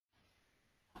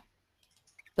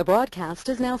The broadcast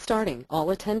is now starting. All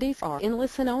attendees are in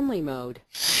listen-only mode.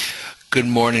 Good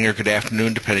morning or good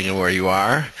afternoon, depending on where you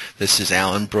are. This is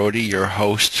Alan Brody, your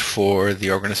host for the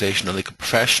Organization of Legal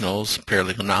Professionals,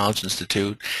 Paralegal Knowledge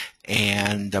Institute,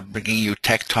 and I'm bringing you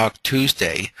Tech Talk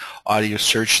Tuesday, audio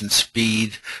search with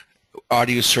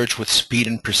speed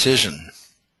and precision.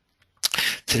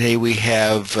 Today we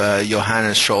have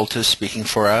Johannes Scholtes speaking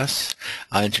for us.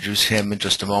 I'll introduce him in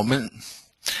just a moment.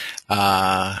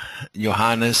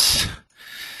 Johannes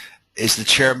is the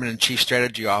Chairman and Chief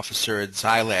Strategy Officer at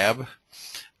ZyLAB.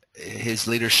 His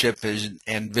leadership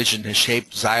and vision has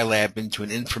shaped ZyLAB into an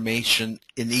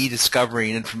eDiscovery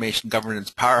and information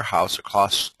governance powerhouse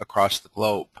across the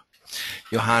globe.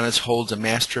 Johannes holds a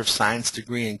Master of Science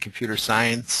degree in computer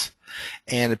science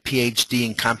and a PhD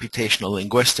in computational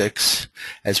linguistics,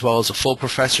 as well as a full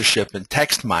professorship in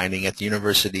text mining at the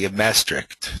University of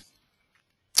Maastricht.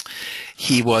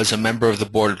 He was a member of the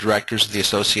board of directors of the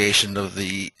Association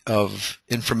of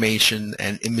Information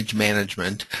and Image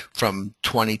Management from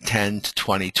 2010 to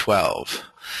 2012.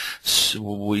 So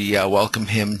we welcome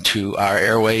him to our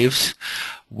airwaves.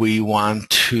 We want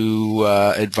to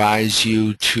advise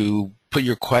you to put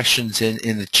your questions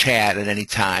in the chat at any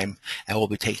time, and we'll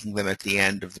be taking them at the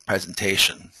end of the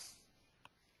presentation.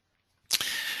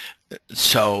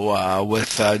 So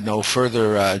with no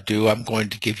further ado, I'm going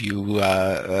to give you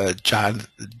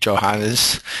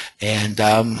Johannes, and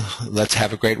let's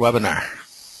have a great webinar.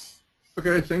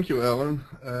 Okay, thank you, Alan.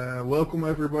 Welcome,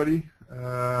 everybody.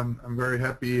 I'm very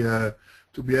happy to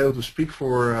be able to speak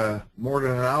for more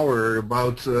than an hour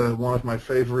about one of my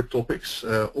favorite topics,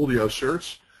 audio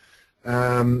search.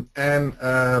 I'm going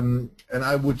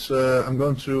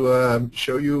to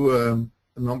show you a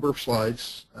number of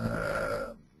slides,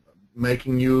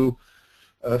 making you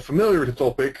familiar with the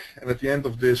topic, and at the end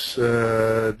of this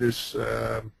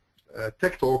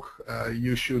tech talk,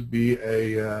 you should be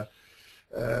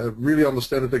really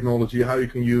understand the technology, how you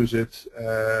can use it,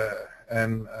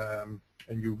 and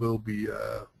you will be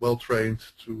well trained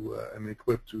and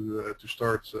equipped to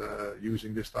start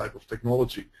using this type of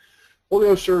technology.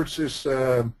 Audio search is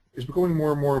becoming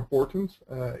more and more important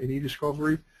in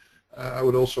eDiscovery. I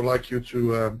would also like you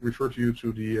to refer to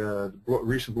the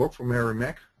recent blog from Mary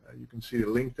Mack. You can see the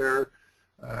link there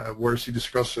where she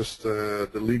discusses the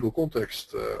legal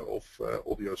context of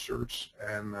audio search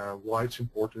and why it's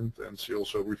important, and she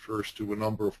also refers to a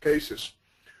number of cases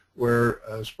where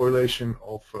spoliation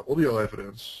of audio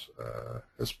evidence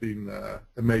has been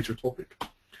a major topic.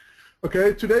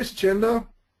 Okay, today's agenda.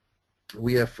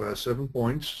 We have 7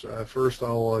 points. First,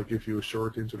 I'll give you a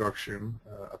short introduction.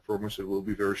 I promise it will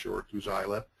be very short, to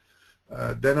ZyLAB.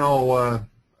 Then I'll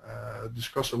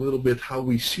discuss a little bit how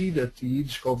we see that the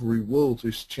e-discovery world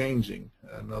is changing,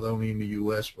 not only in the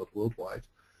US but worldwide.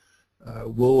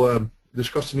 We'll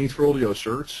discuss the need for audio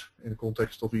search in the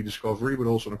context of e-discovery, but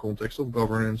also in the context of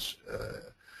governance,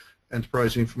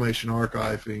 enterprise information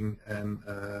archiving, and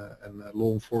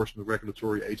law enforcement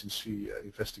regulatory agency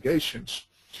investigations.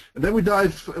 And then we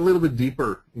dive a little bit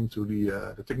deeper into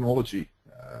the technology.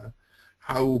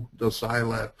 How does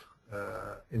ZyLAB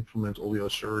implement audio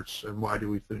search, and why do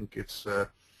we think it's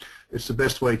the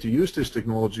best way to use this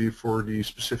technology for the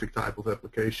specific type of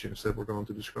applications that we're going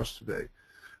to discuss today?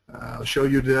 I'll show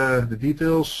you the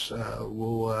details.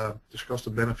 We'll discuss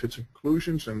the benefits and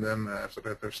conclusions, and then after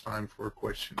that there's time for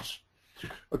questions.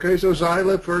 Okay, so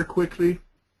ZyLAB, very quickly,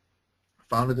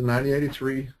 founded in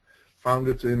 1983.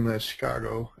 Founded in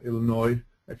Chicago, Illinois,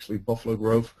 actually Buffalo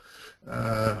Grove.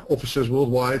 Offices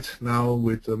worldwide now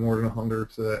with more than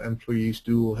 100 employees,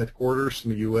 dual headquarters in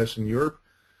the US and Europe.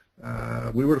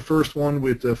 We were the first one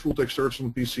with full text search on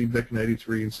the PC back in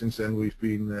 '83, and since then we've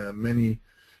been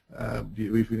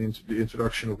into the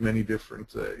introduction of many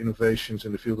different innovations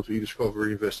in the field of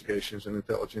e-discovery, investigations, and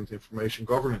intelligent information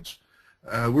governance.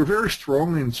 We're very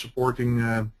strong in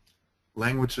supporting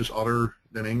languages other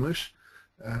than English.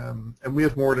 And we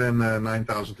have more than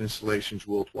 9,000 installations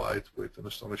worldwide with an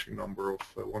astonishing number of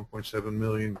 1.7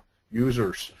 million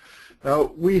users.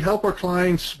 Now, we help our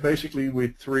clients basically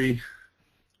with 3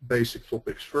 basic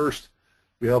topics. First,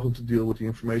 we help them to deal with the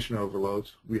information overload.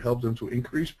 We help them to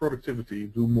increase productivity,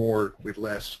 do more with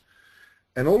less.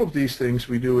 And all of these things,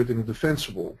 we do it in a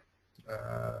defensible,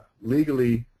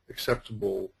 legally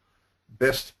acceptable,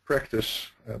 best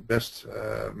practice, best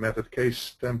method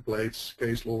case templates,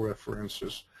 case law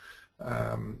references.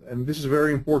 And this is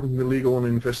very important in the legal and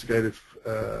investigative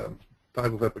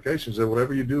type of applications, that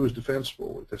whatever you do is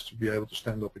defensible. It has to be able to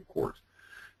stand up in court.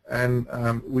 And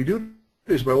we do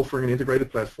this by offering an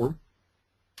integrated platform,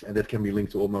 and that can be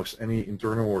linked to almost any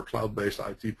internal or cloud-based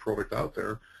IT product out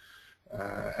there.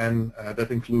 and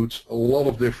that includes a lot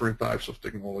of different types of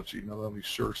technology, not only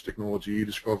search technology,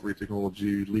 eDiscovery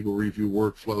technology, legal review,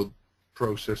 workflow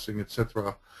processing,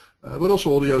 etc., but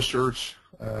also audio search,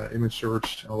 image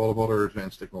search, and a lot of other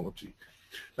advanced technology.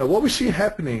 Now, what we see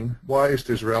happening, why is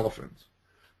this relevant,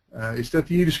 is that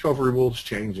the eDiscovery world is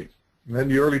changing. In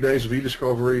the early days of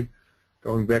eDiscovery,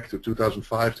 going back to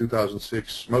 2005,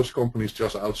 2006, most companies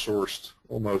just outsourced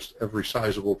almost every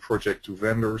sizable project to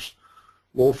vendors,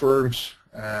 law firms,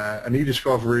 and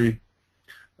eDiscovery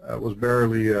was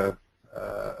barely a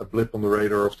blip on the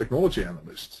radar of technology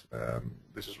analysts.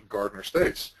 This is what Gartner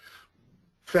states.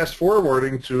 Fast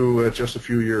forwarding to just a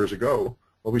few years ago,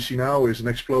 what we see now is an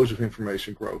explosive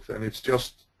information growth, and it's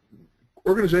just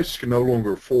organizations can no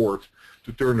longer afford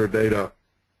to turn their data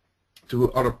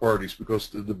to other parties because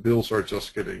the bills are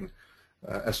just getting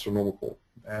astronomical.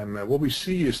 And what we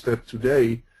see is that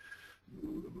today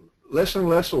less and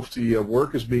less of the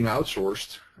work is being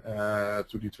outsourced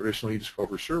to the traditional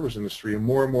eDiscovery service industry, and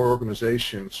more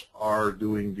organizations are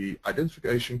doing the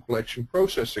identification, collection,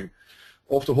 processing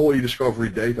of the whole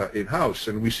eDiscovery data in-house.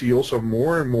 And we see also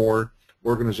more and more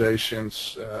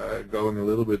organizations going a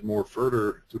little bit more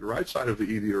further to the right side of the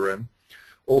EDRM,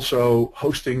 also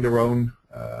hosting their own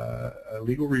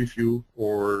legal review,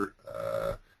 or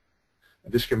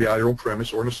this can be either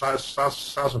on-premise or in a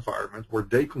SaaS environment where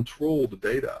they control the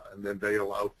data, and then they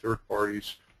allow third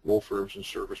parties, law firms, and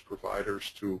service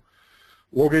providers to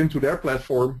log into their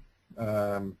platform,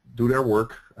 do their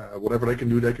work. Whatever they can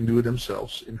do it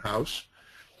themselves in-house.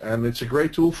 And it's a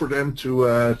great tool for them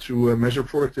to measure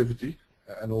productivity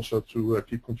and also to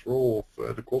keep control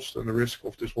of the cost and the risk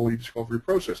of this whole eDiscovery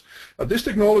process. Now, this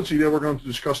technology that we're going to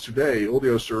discuss today,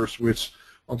 audio search, which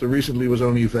until recently was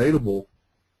only available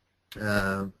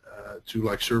to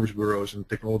like service bureaus and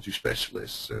technology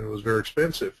specialists, and it was very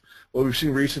expensive. What we've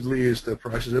seen recently is the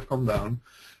prices have come down,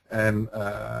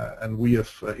 and we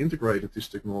have integrated this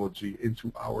technology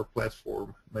into our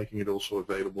platform, making it also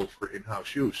available for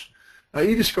in-house use. Now,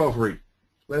 eDiscovery.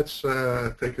 Let's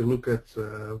take a look at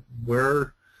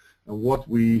where and what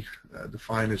we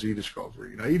define as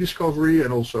eDiscovery. Now, eDiscovery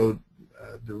and also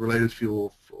the related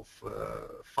field of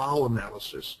file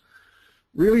analysis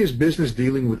really is business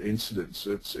dealing with incidents.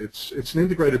 It's an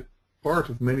integrated part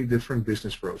of many different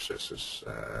business processes.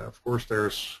 Of course,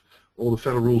 there's all the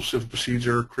federal rules, civil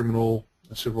procedure, criminal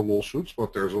and civil lawsuits,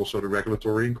 but there's also the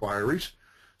regulatory inquiries.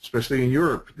 Especially in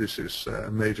Europe, this is a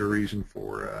major reason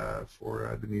for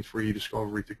the need for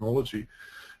eDiscovery technology.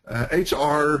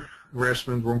 HR,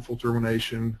 harassment, wrongful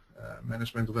termination,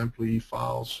 management of employee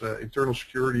files, internal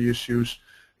security issues,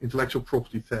 intellectual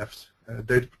property theft,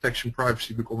 data protection,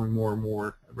 privacy becoming more and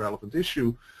more a relevant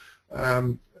issue.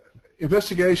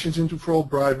 Investigations into fraud,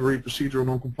 bribery, procedural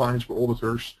non-compliance by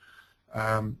auditors.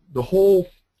 The whole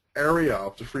area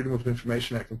of the Freedom of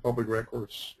Information Act and public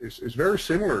records is very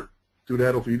similar to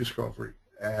that of eDiscovery,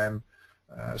 and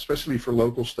especially for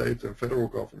local, state, and federal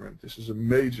government, this is a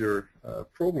major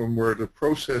problem where the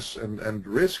process and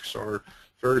risks are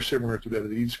very similar to that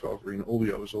of eDiscovery, and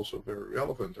audio is also very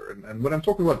relevant there. And when I'm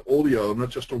talking about audio, I'm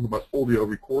not just talking about audio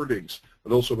recordings,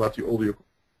 but also about the audio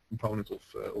component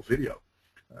of video.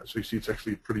 So you see it's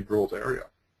actually a pretty broad area.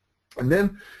 And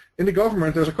then in the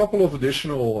government, there's a couple of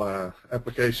additional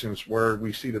applications where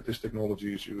we see that this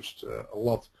technology is used a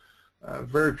lot.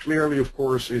 Very clearly, of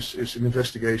course, is in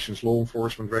investigations, law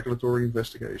enforcement, regulatory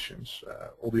investigations.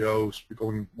 Audio is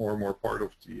becoming more and more part of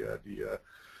the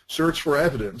search for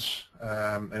evidence,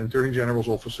 and Attorney General's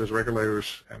offices,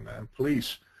 regulators, and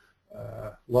police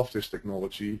love this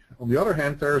technology. On the other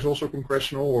hand, there is also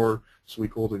congressional, or as we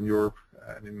call it in Europe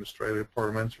and in Australia,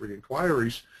 parliamentary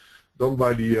inquiries done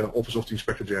by the Office of the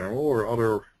Inspector General or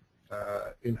other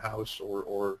in-house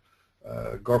or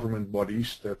government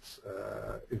bodies that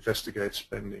investigate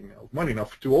spending of money. Now,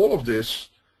 to all of this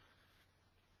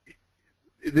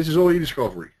is all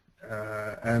eDiscovery,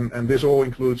 and this all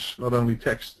includes not only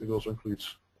text, it also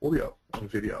includes audio and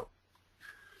video.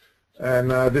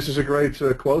 And this is a great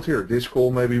quote here: "This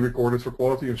call may be recorded for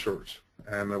quality assurance."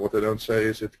 And what they don't say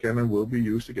is it can and will be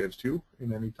used against you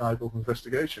in any type of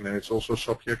investigation, and it's also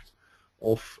subject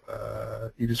of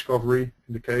eDiscovery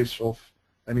in the case of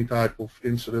any type of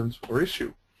incident or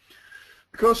issue.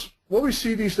 Because what we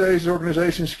see these days,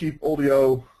 organizations keep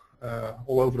audio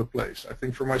all over the place. I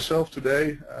think for myself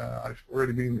today, I've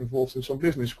already been involved in some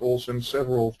business calls, and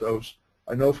several of those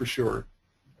I know for sure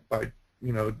by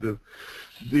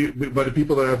by the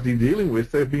people that I've been dealing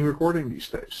with, they've been recording these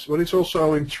days. But it's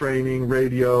also in training,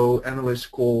 radio,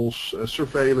 analyst calls,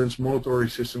 surveillance, monitoring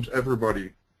systems.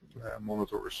 Everybody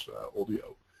monitors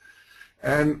audio.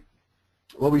 And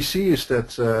what we see is that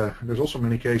there's also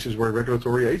many cases where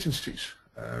regulatory agencies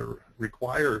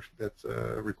require that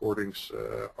recordings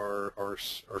are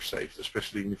saved,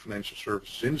 especially in the financial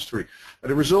services industry.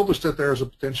 And the result is that there is a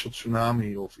potential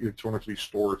tsunami of electronically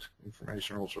stored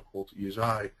information, also called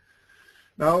ESI.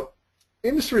 Now,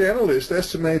 industry analysts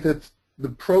estimate that the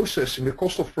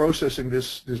cost of processing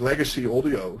this legacy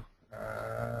audio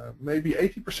may be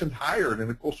 80% higher than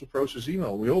the cost of processing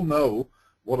email. We all know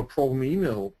what a problem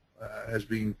email has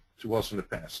been to us in the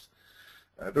past.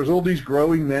 There's all these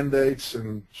growing mandates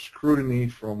and scrutiny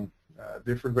from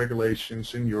different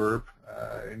regulations in Europe,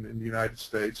 in the United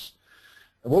States.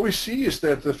 And what we see is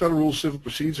that the Federal Rules of Civil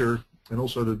Procedure and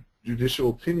also the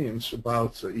judicial opinions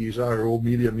about ESI are all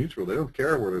media neutral. They don't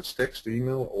care whether it's text,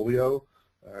 email, audio,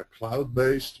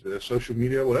 cloud-based, social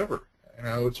media, whatever. You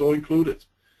know, it's all included.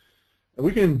 And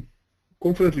we can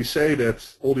confidently say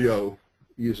that audio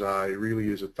ESI really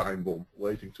is a time bomb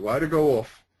waiting to either go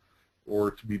off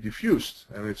or to be diffused,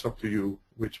 and it's up to you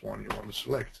which one you want to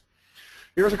select.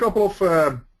 Here's a couple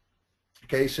of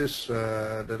cases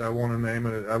that I want to name.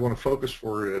 I want to focus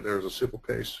for, there's a civil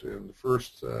case in the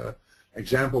first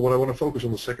example, but I want to focus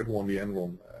on the second one, the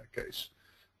Enron case.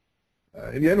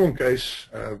 In the Enron case,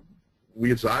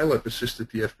 we at ZyLAB assisted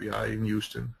the FBI in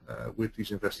Houston with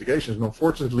these investigations, and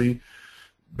unfortunately,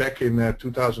 back in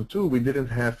 2002, we didn't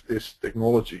have this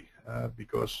technology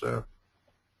because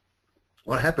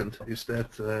what happened is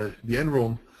that the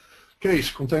Enron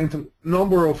case contained a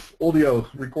number of audio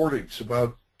recordings,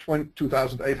 about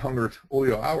 2,800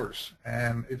 audio hours,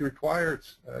 and it required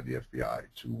the FBI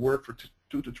to work for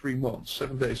 2 to 3 months,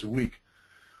 7 days a week,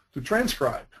 to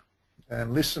transcribe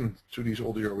and listen to these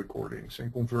audio recordings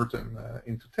and convert them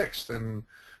into text. And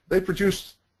they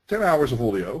produced 10 hours of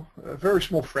audio, a very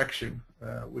small fraction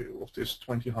of this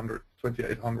 2,800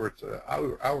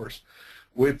 hours,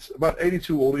 with about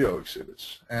 82 audio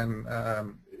exhibits. And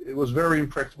it was very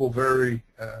impractical, very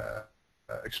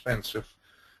expensive.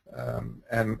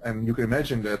 And you can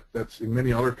imagine that in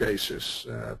many other cases,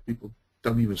 people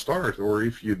don't even start, or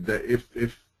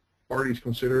if parties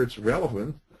consider it's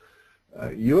relevant,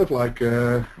 you have like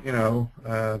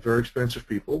very expensive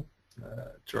people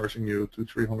charging you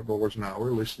 $200–300 an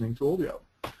hour listening to audio,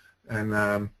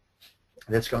 and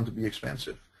that's going to be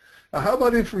expensive. Now, how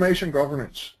about information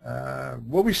governance?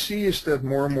 What we see is that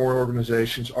more and more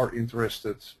organizations are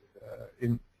interested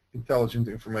in intelligent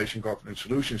information governance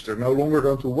solutions. They're no longer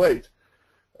going to wait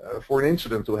for an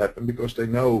incident to happen because they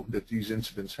know that these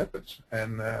incidents happen.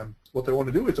 And what they want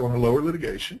to do is they want to lower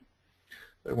litigation.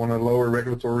 They want to lower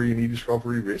regulatory and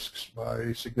eDiscovery risks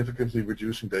by significantly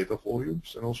reducing data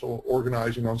volumes and also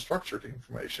organizing unstructured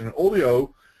information. And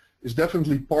audio is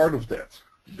definitely part of that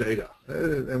data.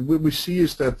 And what we see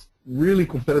is that really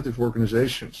competitive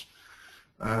organizations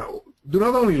do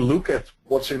not only look at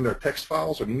what's in their text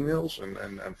files and emails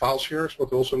and file shares,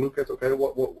 but also look at, okay,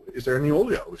 what is there any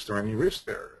audio? Is there any risk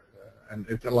there? And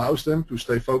it allows them to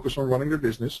stay focused on running their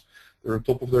business. They're on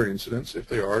top of their incidents. If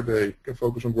they are, they can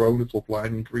focus on growing the top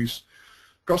line, increase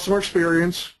customer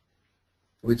experience,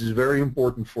 which is very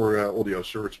important for audio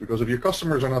search, because if your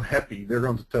customers are not happy, they're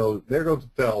going to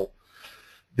tell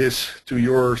this to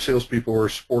your salespeople or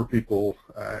support people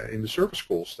in the service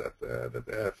calls that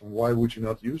they have. And why would you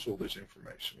not use all this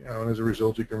information? You know, and as a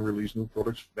result, you can release new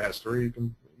products faster. You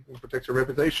can protect your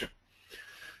reputation.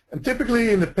 And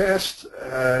typically, in the past,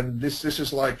 this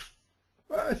is like,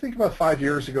 I think about 5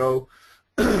 years ago,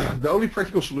 the only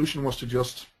practical solution was to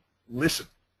just listen,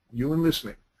 human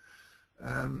listening.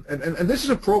 And this is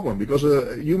a problem because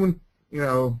a human,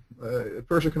 a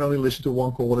person can only listen to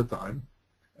one call at a time.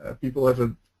 People have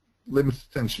a limited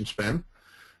attention span,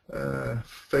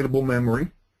 failable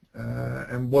memory,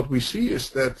 and what we see is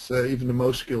that even the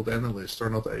most skilled analysts are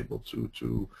not able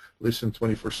to listen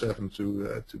 24/7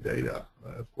 to data,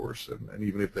 of course, and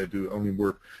even if they do only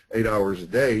work 8 hours a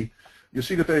day, you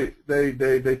see that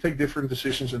they take different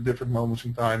decisions at different moments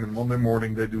in time, and Monday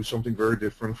morning they do something very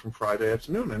different from Friday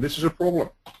afternoon, and this is a problem.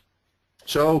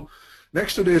 So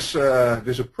next to this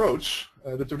this approach,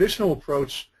 the traditional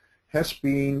approach has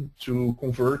been to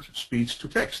convert speech to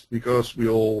text, because we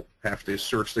all have this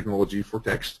search technology for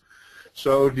text.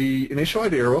 So the initial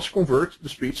idea was convert the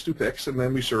speech to text, and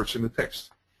then we search in the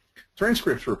text.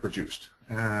 Transcripts were produced,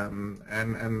 and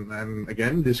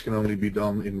again, this can only be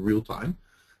done in real time.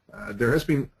 There has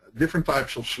been different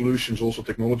types of solutions, also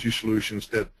technology solutions,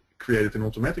 that created an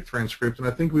automatic transcript, and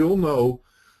I think we all know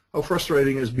how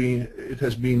frustrating it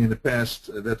has been in the past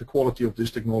that the quality of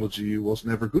this technology was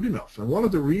never good enough. And one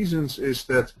of the reasons is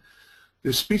that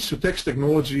the speech-to-text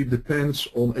technology depends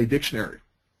on a dictionary.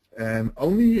 And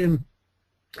only in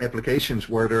applications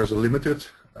where there's a limited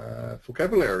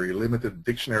vocabulary, limited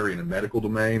dictionary in a medical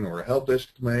domain or a help desk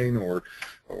domain or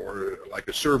like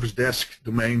a service desk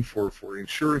domain for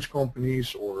insurance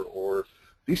companies or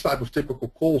these type of typical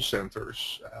call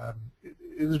centers.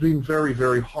 It has been very,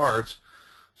 very hard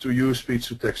to use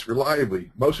speech-to-text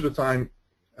reliably. Most of the time,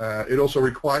 it also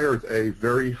required a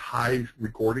very high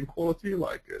recording quality,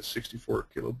 like a 64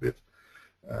 kilohertz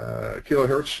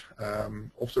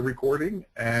of the recording.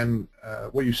 And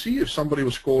what you see, if somebody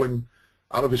was calling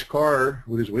out of his car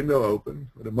with his window open,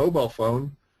 with a mobile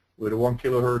phone, with a 1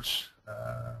 kilohertz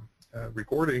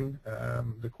recording,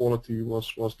 the quality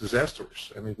was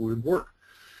disastrous and it wouldn't work.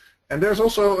 And there's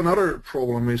also another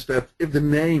problem, is that if the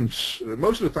names,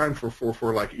 most of the time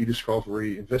for like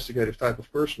eDiscovery, investigative type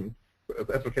of person,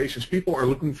 applications, people are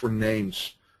looking for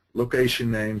names,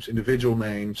 location names, individual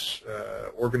names,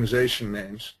 organization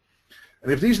names.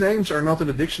 And if these names are not in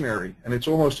a dictionary, and it's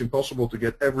almost impossible to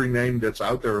get every name that's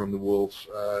out there in the world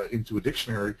into a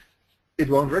dictionary, it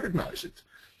won't recognize it.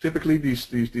 Typically, these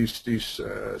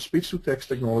speech-to-text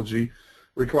technology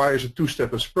requires a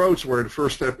two-step approach, where the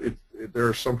first step,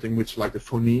 there's something which, like the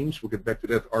phonemes, we'll get back to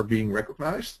that, are being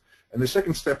recognized. And the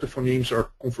second step, the phonemes are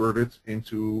converted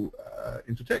into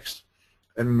text.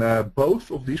 And both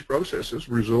of these processes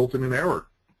result in an error,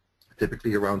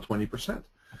 typically around 20%.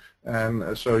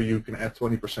 And so you can add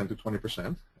 20% to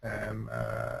 20%.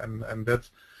 And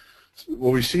that's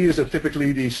what we see, is that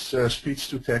typically these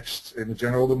speech-to-text in the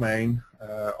general domain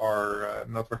are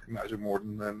not recognizing more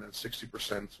than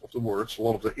 60% of the words. A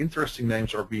lot of the interesting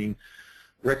names are being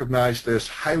recognized as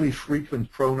highly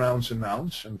frequent pronouns and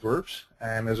nouns and verbs,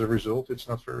 and as a result, it's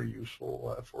not very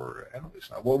useful for analysts.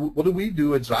 Now, what do we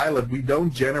do at ZyLAB? We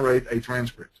don't generate a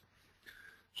transcript.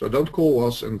 So don't call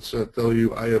us and tell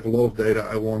you, I have a lot of data,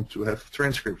 I want to have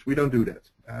transcripts. We don't do that.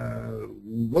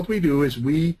 What we do is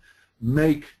we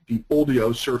make the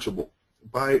audio searchable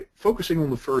by focusing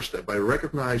on the first step, by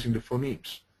recognizing the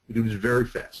phonemes. We do this very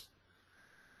fast.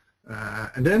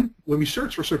 And then when we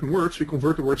search for certain words, we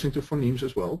convert the words into phonemes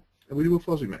as well, and we do a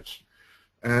fuzzy match.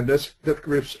 And that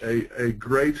gives a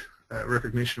great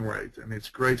recognition rate, and it's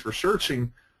great for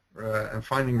searching and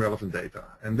finding relevant data.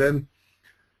 And then,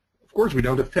 of course, we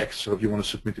don't have text, so if you want to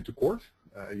submit it to court,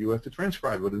 you have to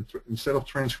transcribe it. Instead of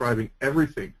transcribing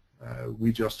everything,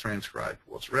 we just transcribe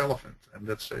what's relevant, and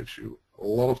that saves you a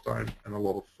lot of time and a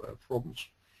lot of problems.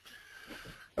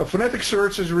 Phonetic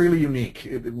search is really unique.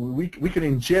 We can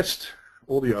ingest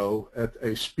audio at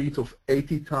a speed of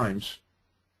 80 times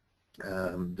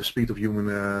the speed of human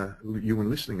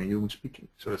listening and human speaking.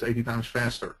 So it's 80 times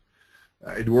faster.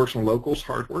 It works on low-cost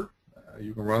hardware.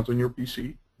 You can run it on your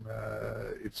PC.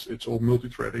 It's all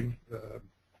multi-threading.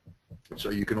 So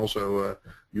you can also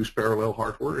use parallel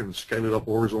hardware and scale it up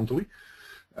horizontally.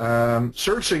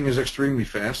 Searching is extremely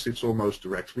fast. It's almost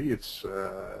directly. It's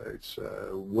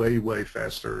way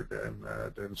faster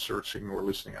than searching or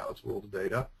listening out to all the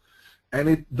data, and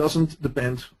it doesn't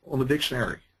depend on the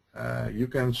dictionary. You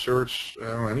can search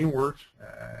any word,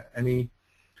 any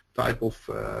type of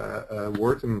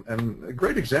word, and a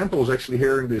great example is actually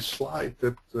here in this slide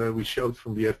that we showed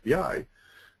from the FBI.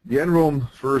 The Enron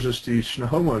versus the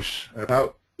Snohomish.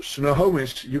 Now,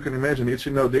 Snohomish, you can imagine, it's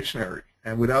in no dictionary.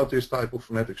 And without this type of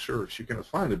phonetic search, you cannot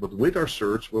find it. But with our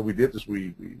search, what we did is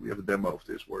we have a demo of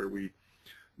this, where we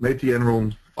made the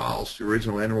Enron files, the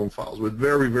original Enron files, with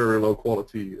very low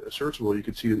quality searchable. You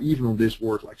can see that even on this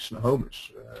word like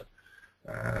Snohomish,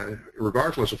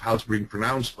 regardless of how it's being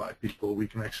pronounced by people, we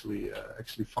can actually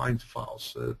find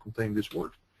files containing this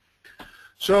word.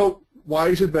 So why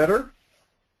is it better?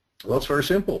 Well, it's very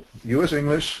simple. US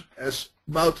English has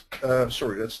about,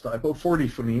 sorry, that's typo, 40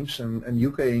 phonemes, and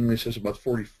UK English has about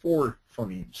 44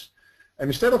 phonemes. And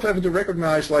instead of having to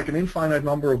recognize like an infinite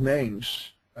number of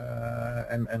names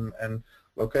and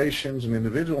locations and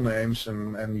individual names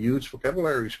and huge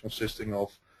vocabularies consisting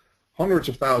of hundreds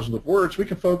of thousands of words, we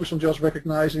can focus on just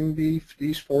recognizing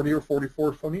these 40 or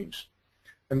 44 phonemes.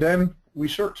 And then we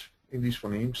search in these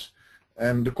phonemes.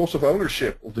 And the cost of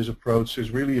ownership of this approach is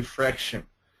really a fraction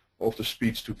of the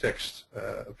speech-to-text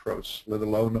approach, let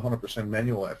alone the 100%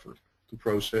 manual effort to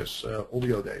process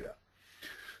audio data.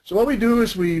 So what we do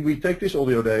is we take this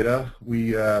audio data,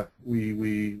 we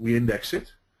index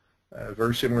it,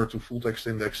 very similar to full-text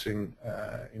indexing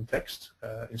in text.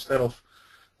 Instead of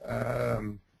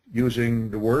using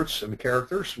the words and the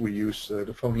characters, we use the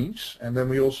phonemes, and then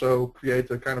we also create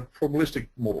a kind of probabilistic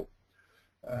model.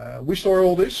 We store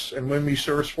all this, and when we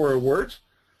search for a word,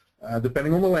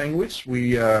 depending on the language,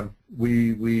 we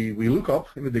look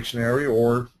up in the dictionary,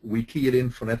 or we key it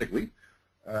in phonetically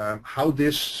how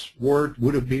this word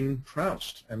would have been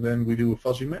pronounced, and then we do a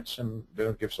fuzzy match, and then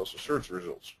it gives us the search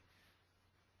results.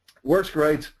 Works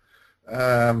great.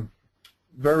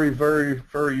 Very, very,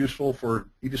 very useful for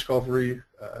eDiscovery,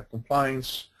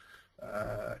 compliance,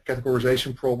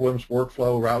 categorization problems,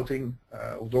 workflow, routing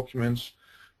of documents,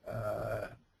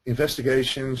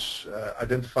 investigations,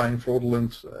 identifying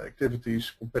fraudulent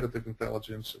activities, competitive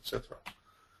intelligence, etc.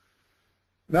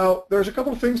 Now, there's a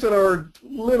couple of things that are a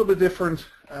little bit different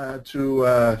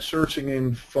to searching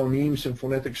in phonemes and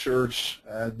phonetic search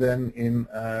than in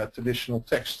traditional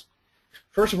text.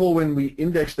 First of all, when we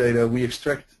index data, we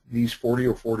extract these 40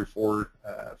 or 44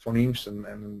 phonemes,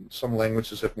 and some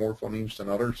languages have more phonemes than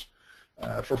others,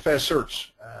 for fast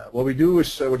search. What we do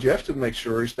is, what you have to make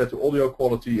sure is that the audio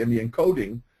quality and the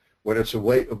encoding, whether it's a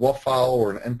WAV file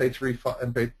or an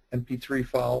MP3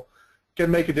 file,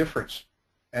 can make a difference.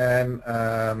 And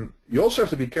you also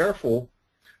have to be careful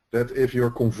that if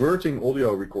you're converting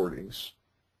audio recordings,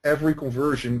 every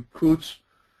conversion could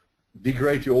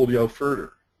degrade the audio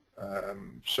further.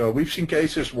 So we've seen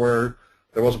cases where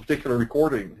there was a particular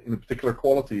recording in a particular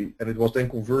quality and it was then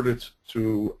converted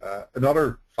to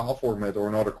another file format or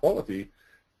another quality,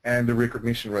 and the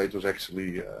recognition rate was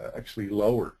actually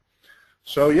lower.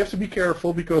 So you have to be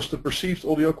careful, because the perceived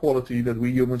audio quality that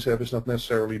we humans have is not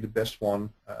necessarily the best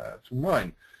one to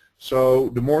mine. So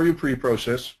the more you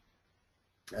pre-process,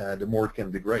 the more it can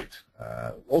degrade.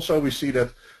 Also, we see that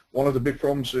one of the big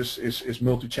problems is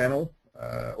multi-channel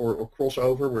or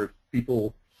crossover, where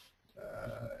people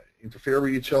interfere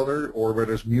with each other, or where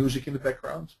there's music in the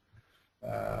background,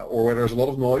 or where there's a lot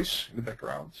of noise in the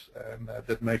background, and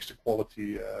that makes the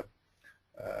quality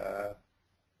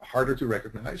harder to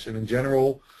recognize. And in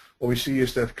general, what we see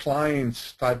is that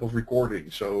client type of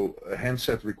recording, so a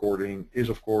handset recording, is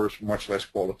of course much less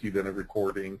quality than a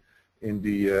recording in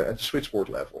the at the switchboard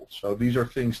level. So these are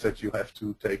things that you have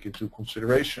to take into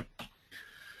consideration.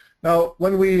 Now,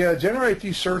 when we generate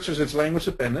these searches, it's language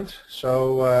dependent,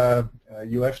 so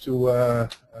you have to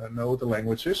know the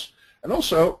languages. And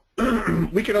also,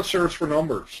 we cannot search for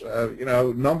numbers. You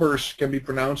know, numbers can be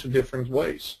pronounced in different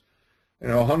ways. You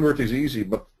know, 100 is easy,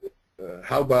 but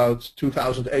how about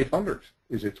 2,800?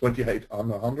 Is it 28 on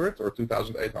 100 or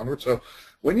 2,800? So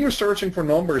when you're searching for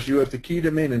numbers, you have to key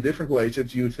them in different ways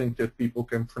that you think that people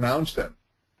can pronounce them.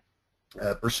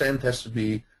 Percent has to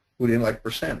be put in like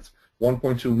percent.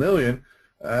 1.2 million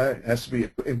has to be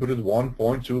inputted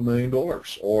 $1.2 million,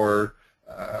 or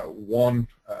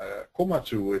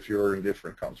 1,2 if you're in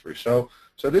different countries. So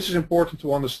this is important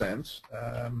to understand.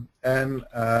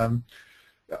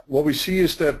 What we see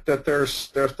is that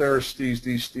there's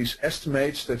these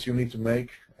estimates that you need to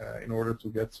make in order to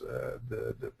get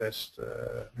the best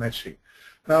matching.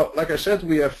 Now, like I said,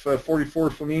 we have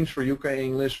 44 phonemes for UK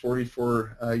English, 40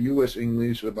 for US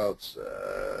English, about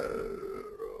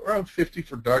around 50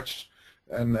 for Dutch,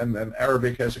 and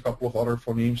Arabic has a couple of other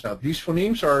phonemes. Now, these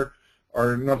phonemes are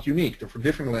not unique. They're for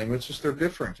different languages. They're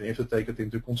different, and you have to take it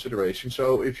into consideration.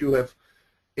 So if you have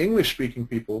English-speaking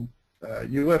people,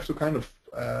 you have to kind of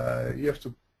you have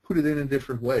to put it in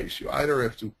different ways. You either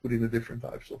have to put in the different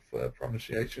types of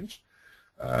pronunciations,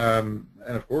 and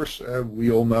of course we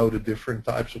all know the different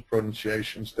types of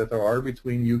pronunciations that there are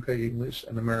between UK English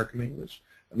and American English,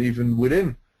 and even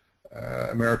within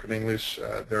American English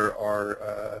there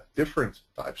are different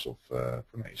types of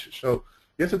pronunciations. So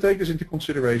you have to take this into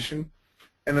consideration.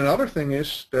 And another thing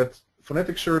is that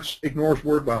phonetic search ignores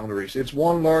word boundaries. It's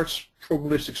one large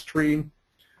probabilistic stream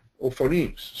of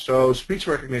phonemes. So speech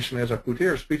recognition, as I put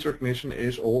here, speech recognition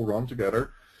is all run together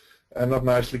and not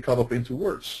nicely cut up into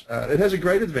words. It has a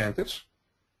great advantage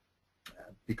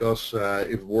because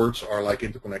if words are like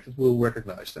interconnected, we'll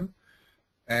recognize them.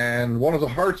 And one of the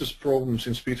hardest problems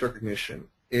in speech recognition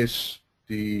is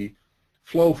the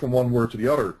flow from one word to the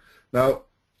other. Now,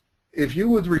 if you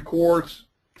would record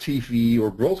TV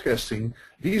or broadcasting,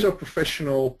 these are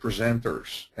professional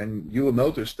presenters, and you will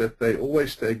notice that they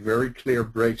always take very clear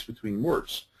breaks between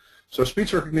words. So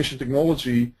speech recognition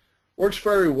technology works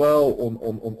very well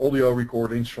on audio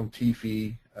recordings from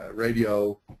TV,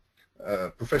 radio,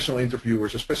 professional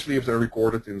interviewers, especially if they're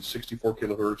recorded in 64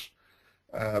 kilohertz.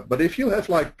 But if you have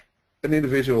like an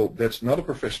individual that's not a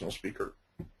professional speaker,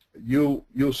 you'll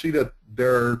see that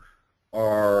there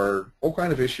are all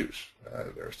kinds of issues.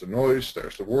 There's the noise,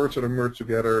 there's the words that are merged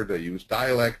together, they use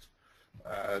dialect,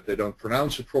 they don't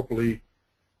pronounce it properly,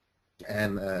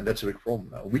 and that's a big problem.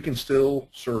 Now, we can still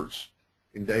search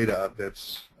in data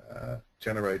that's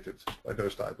generated by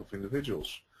those type of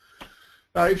individuals.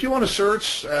 Now, if you want to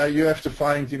search, you have to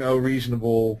find,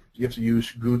 reasonable, you have to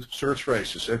use good search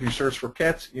phrases. If you search for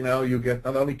cat, you get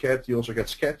not only cat, you also get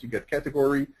scat, you get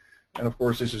category, and of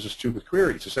course this is a stupid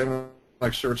query. It's the same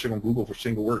like searching on Google for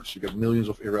single words. You get millions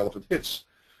of irrelevant hits.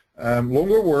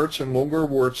 Longer words and longer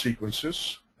word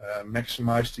sequences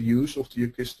maximize the use of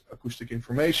the acoustic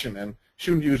information, and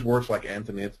shouldn't use words like and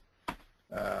and it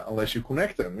unless you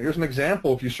connect them. Here's an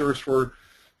example. If you search for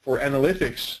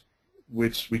analytics,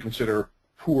 which we consider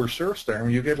poor search term,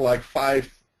 you get like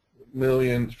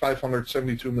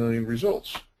 572 million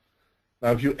results.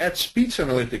 Now if you add speech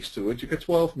analytics to it, you get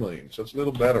 12 million, so it's a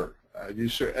little better. You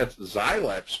add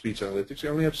ZyLAB speech analytics, you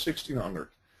only have 1,600.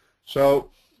 So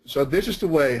this is the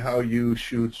way how you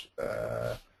should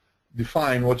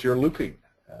define what you're looking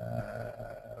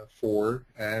for,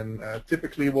 and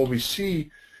typically what we see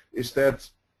is that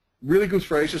really good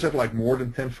phrases have like more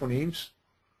than 10 phonemes,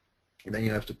 and then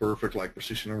you have the perfect like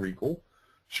precision and recall.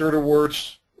 Shorter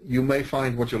words, you may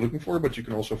find what you're looking for, but you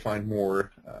can also find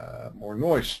more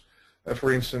noise.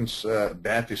 For instance,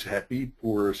 bad is happy,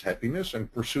 poor is happiness,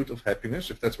 and pursuit of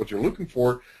happiness, if that's what you're looking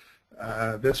for,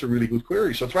 that's a really good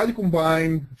query. So try to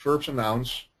combine verbs and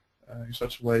nouns in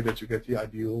such a way that you get the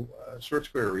ideal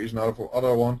search queries. Now for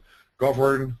other one,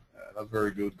 govern, not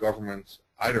very good, government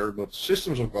either, but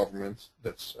systems of government,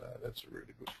 that's a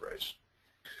really good phrase.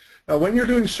 Now when you're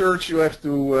doing search, you have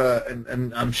to,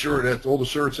 and I'm sure that all the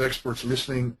search experts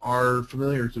listening are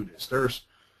familiar to this.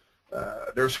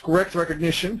 There's correct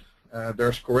recognition,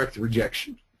 there's correct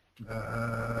rejection,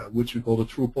 which we call the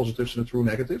true positives and the true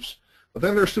negatives. But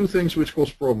then there's two things which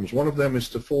cause problems. One of them is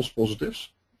the false positives,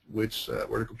 which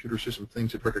where the computer system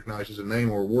thinks it recognizes a name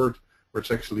or a word where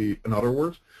it's actually another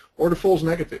word, or the false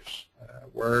negatives,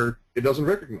 where it doesn't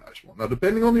recognize one. Now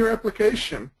depending on your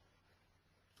application,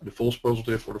 the false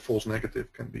positive or the false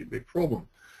negative can be a big problem.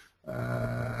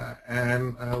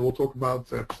 And we'll talk about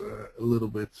that a little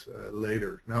bit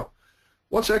later. Now,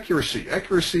 what's accuracy?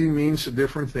 Accuracy means a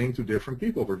different thing to different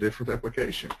people for different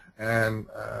application. And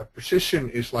precision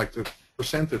is like the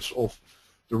percentage of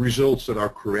the results that are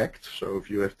correct. So if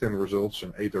you have 10 results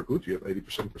and 8 are good, you have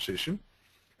 80% precision.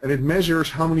 And it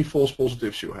measures how many false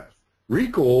positives you have.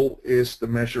 Recall is the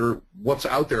measure what's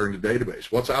out there in the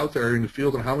database, what's out there in the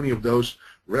field, and how many of those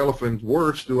relevant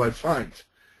words do I find.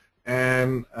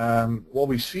 And what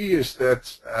we see is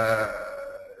that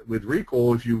with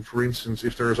recall, if you, for instance,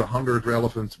 if there's 100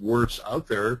 relevant words out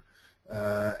there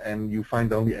and you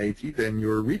find only 80, then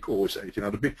your recall is 80. Now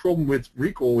the big problem with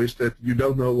recall is that you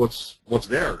don't know what's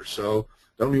there. So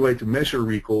the only way to measure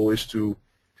recall is to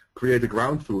create a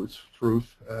ground truth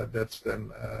that's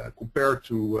then compared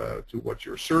to what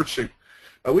you're searching.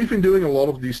 We've been doing a lot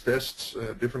of these tests,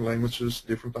 different languages,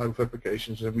 different type of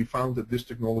applications, and we found that this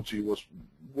technology was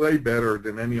way better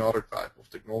than any other type of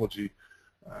technology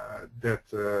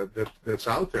that's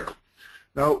out there.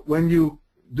 Now, when you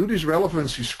do these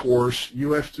relevancy scores,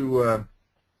 you have to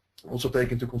also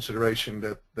take into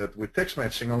consideration that with text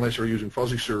matching, unless you're using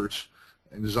fuzzy search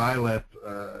in the ZyLAB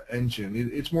engine,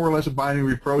 it's more or less a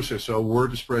binary process, so a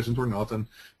word is present or not, and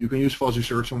you can use fuzzy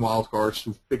search and wildcards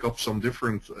to pick up some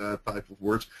different type of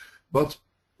words. But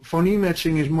phoneme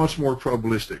matching is much more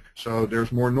probabilistic, so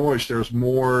there's more noise, there's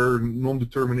more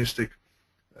non-deterministic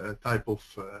type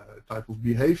of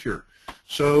behavior.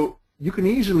 So you can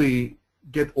easily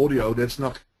get audio that's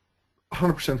not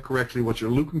 100% correctly what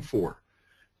you're looking for.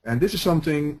 And this is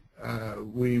something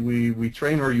we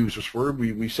train our users for.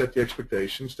 We set the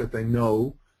expectations that they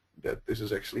know that this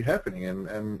is actually happening,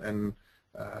 and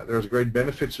there's great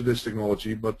benefits to this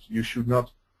technology, but you should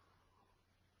not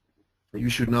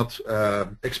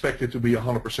expect it to be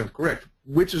 100% correct,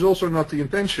 which is also not the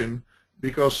intention,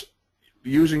 because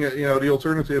using it, the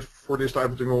alternative for this type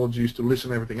of technology is to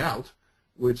listen everything out,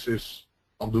 which is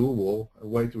undoable and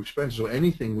way too expensive. So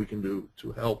anything we can do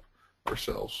to help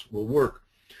ourselves will work.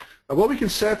 Now what we can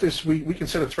set is we can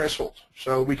set a threshold.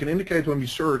 So we can indicate when we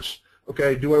search,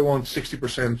 okay, do I want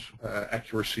 60%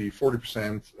 accuracy,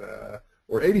 40%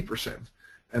 or 80%?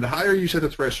 And the higher you set a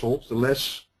threshold, the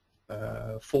less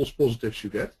false positives you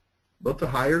get, but the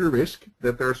higher the risk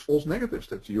that there's false negatives,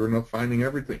 that you're not finding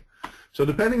everything. So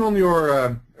depending on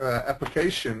your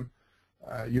application,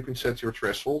 you can set your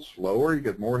thresholds lower, you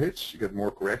get more hits, you get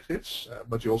more correct hits,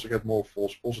 but you also get more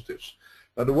false positives.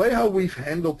 Now the way how we've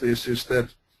handled this is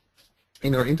that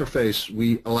in our interface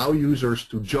we allow users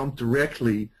to jump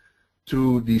directly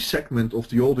to the segment of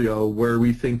the audio where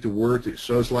we think the word is.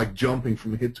 So it's like jumping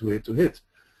from hit to hit to hit.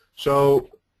 So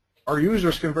our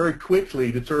users can very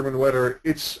quickly determine whether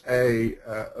it's an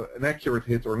accurate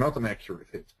hit or not an accurate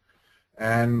hit.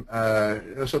 And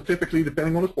so typically,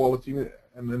 depending on the quality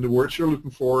and then the words you're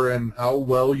looking for and how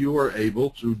well you are able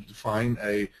to define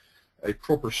a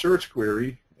proper search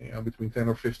query, between 10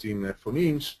 or 15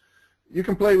 phonemes, you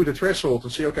can play with the threshold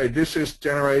and see, okay, this is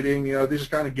generating, this is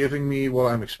kind of giving me what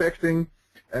I'm expecting.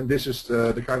 and this is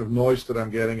the kind of noise that I'm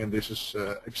getting, and this is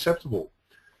acceptable.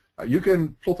 You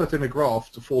can plot that in a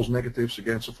graph, the false negatives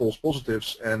against the false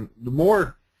positives, and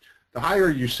the higher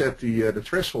you set the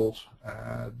threshold,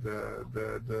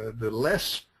 the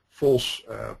less false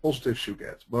positives you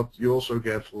get, but you also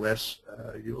get less,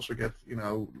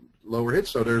 lower hits.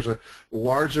 So there's a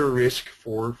larger risk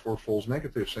for false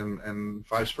negatives and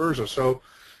vice versa. So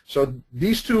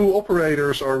these two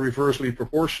operators are reversely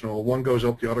proportional. One goes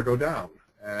up, the other go down,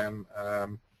 and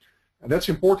that's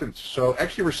important. So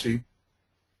accuracy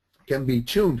can be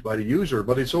tuned by the user,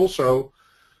 but it's also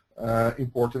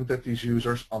important that these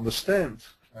users understand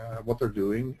what they're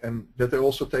doing, and that they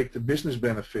also take the business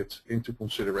benefit into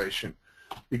consideration.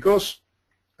 Because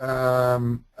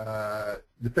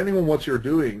depending on what you're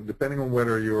doing, depending on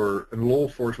whether you're a law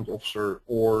enforcement officer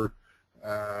or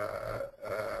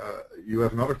you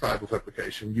have another type of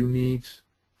application, you need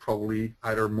probably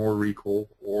either more recall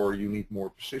or you need more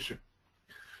precision.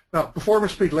 Now,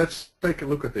 performance speed, let's take a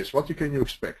look at this. What can you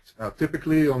expect?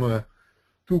 Typically on a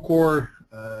 2-core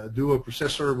duo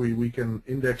processor, we can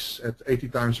index at 80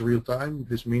 times real time.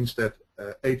 This means that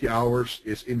 80 hours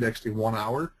is indexed in 1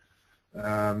 hour.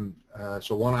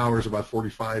 So 1 hour is about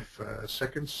 45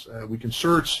 seconds. We can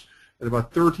search at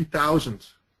about 30,000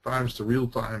 times the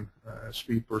real-time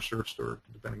speed per search term,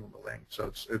 depending on the length.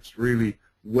 So it's really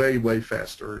way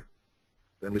faster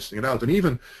than listening it out. And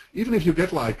even if you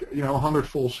get like 100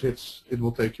 false hits, it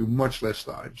will take you much less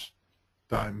time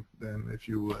than if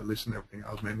you listen everything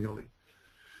out manually.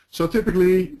 So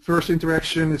typically, first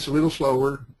interaction, it's a little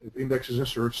slower. It indexes and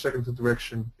search. Second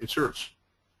interaction, it search.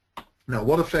 Now,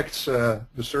 what affects the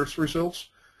search results?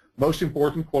 Most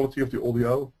important, quality of the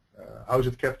audio. How is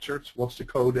it captured? What's the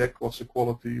codec? What's the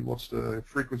quality? What's the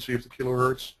frequency of the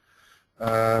kilohertz?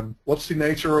 What's the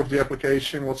nature of the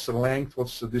application? What's the length?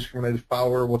 What's the discriminative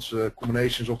power? What's the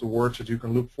combinations of the words that you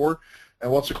can look for?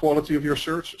 And what's the quality of your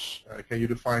searches? Can you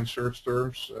define search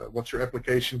terms? What's your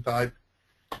application type?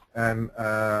 And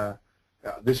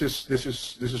this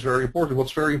is very important.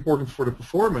 What's very important for the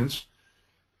performance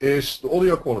is the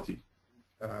audio quality.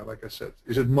 Like I said,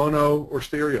 is it mono or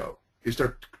stereo? Is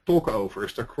there talk over?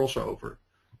 Is there crossover?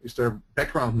 Is there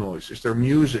background noise? Is there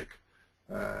music?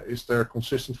 Is there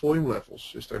consistent volume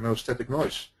levels? Is there no static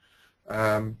noise?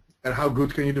 And how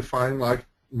good can you define like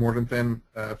more than 10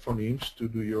 phonemes to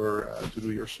do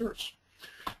your search?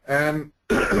 And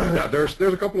yeah, there's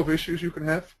a couple of issues you can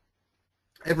have.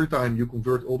 Every time you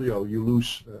convert audio, you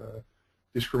lose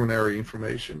discriminatory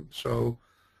information. So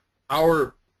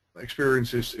our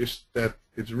experience is that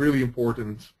it's really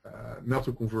important not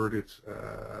to convert it,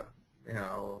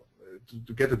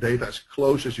 to get the data as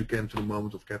close as you can to the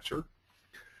moment of capture.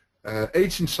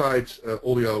 Agent-side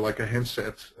audio, like a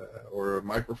handset or a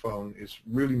microphone, is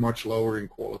really much lower in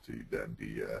quality than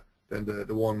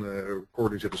the one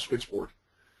recordings at the switchboard.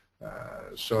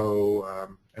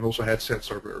 And also headsets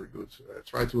are very good.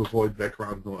 Try to avoid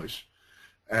background noise.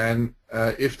 And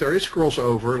if there is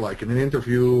crossover, like in an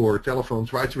interview or a telephone,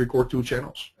 try to record 2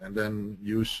 channels and then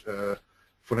use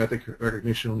phonetic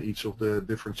recognition on each of the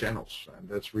different channels. And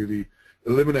that's really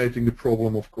eliminating the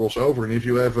problem of crossover. And if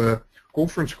you have a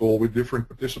conference call with different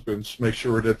participants, make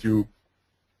sure that you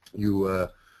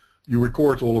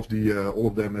record all of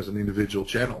them as an individual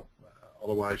channel.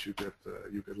 Otherwise, you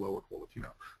get lower quality.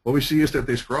 Now, what we see is that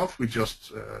this graph we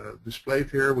just displayed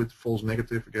here with false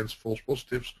negative against false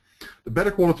positives, the better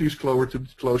quality is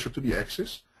closer to the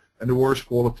axis, and the worse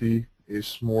quality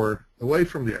is more away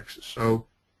from the axis. So,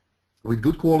 with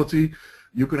good quality,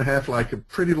 you can have like a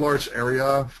pretty large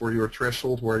area for your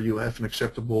threshold where you have an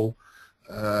acceptable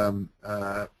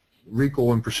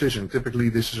recall and precision. Typically,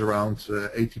 this is around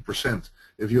 80%.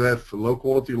 If you have low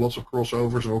quality, lots of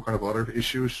crossovers and all kind of other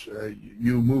issues,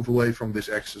 you move away from this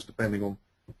axis depending on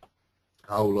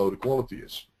how low the quality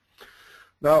is.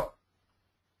 Now,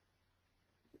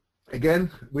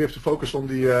 again, we have to focus on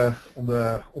the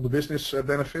business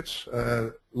benefits.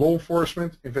 Law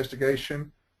enforcement,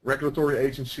 investigation, regulatory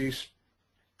agencies.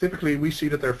 Typically, we see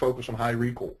that they're focused on high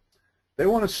recall. They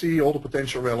want to see all the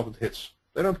potential relevant hits.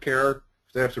 They don't care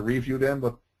if they have to review them,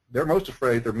 but they're most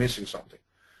afraid they're missing something.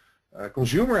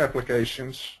 Consumer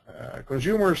applications,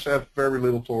 consumers have very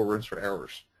little tolerance for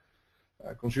errors.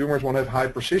 Consumers want to have high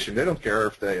precision. They don't care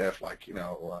if they have like,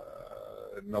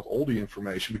 not all the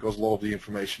information, because a lot of the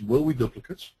information will be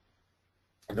duplicates.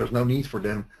 And there's no need for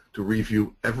them to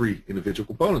review every individual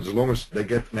component as long as they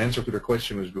get an answer to their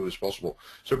question as good as possible.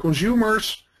 So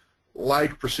consumers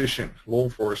like precision, law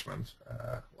enforcement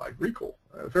like recall.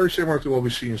 Very similar to what we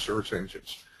see in search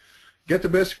engines. Get the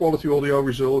best quality audio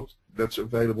result that's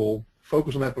available.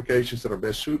 Focus on applications that are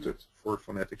best suited for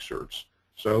phonetic search.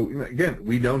 So again,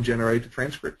 we don't generate the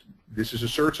transcript. This is a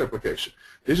search application.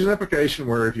 This is an application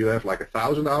where if you have like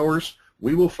 1,000 hours,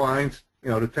 we will find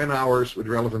the 10 hours with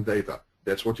relevant data.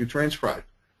 That's what you transcribe.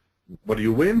 What do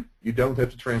you win? You don't have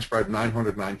to transcribe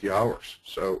 990 hours.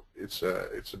 So it's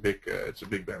a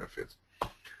big benefit.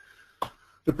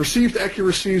 The perceived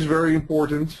accuracy is very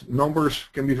important. Numbers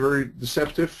can be very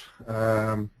deceptive.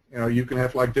 You can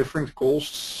have like different calls,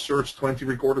 search 20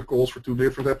 recorded calls for 2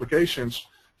 different applications.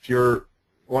 If you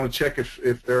want to check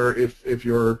if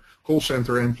your call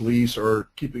center employees are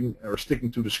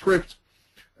sticking to the script,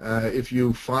 if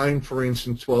you find, for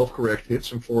instance, 12 correct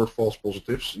hits and 4 false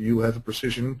positives, you have a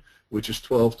precision which is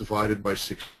 12 divided by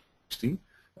 16,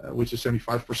 which is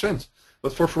 75%.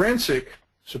 But for forensic,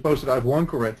 suppose that I have 1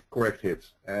 correct hit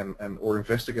or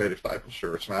investigative type of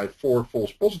search, and I have 4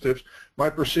 false positives, my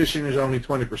precision is only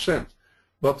 20%.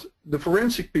 But the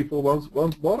forensic people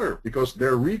won't bother because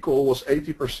their recall was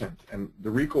 80%, and the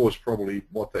recall is probably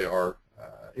what they are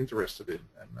interested in,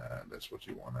 and that's what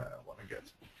you want to get.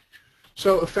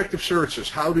 So effective searches.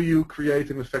 How do you create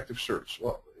an effective search?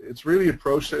 Well, it's really a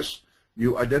process.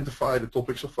 You identify the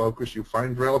topics of focus. You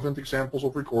find relevant examples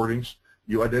of recordings.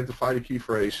 You identify the key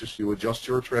phrases. You adjust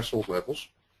your threshold levels.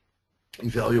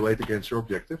 Evaluate against your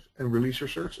objective, and release your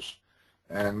searches.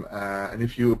 And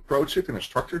if you approach it in a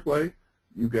structured way,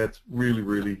 you get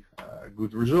really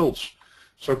good results.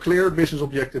 So clear business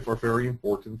objectives are very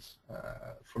important.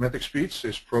 Phonetic speech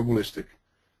is probabilistic.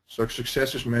 So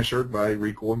success is measured by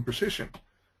recall and precision.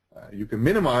 You can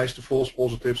minimize the false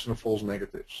positives and the false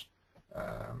negatives.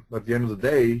 But at the end of the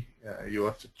day, you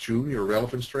have to tune your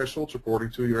relevance thresholds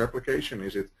according to your application.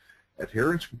 Is it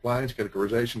adherence, compliance,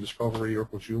 categorization, discovery, or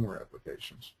consumer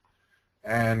applications?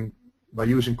 And by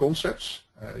using concepts,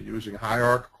 using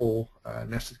hierarchical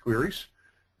nested queries,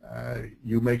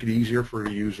 you make it easier for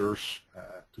the users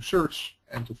to search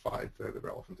and to find the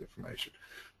relevant information.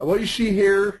 Now, what you see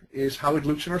here is how it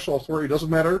looks in our software. It doesn't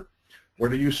matter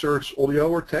whether you search audio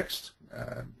or text.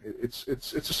 It's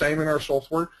the same in our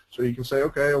software. So you can say,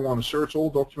 okay, I want to search all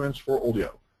documents for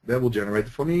audio. Then we'll generate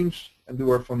the phonemes and do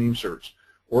our phoneme search.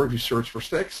 Or if you search for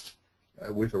text,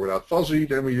 with or without fuzzy,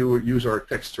 then we use our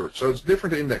text search. So it's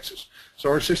different indexes. So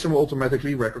our system will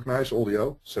automatically recognize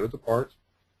audio, set it apart,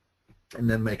 and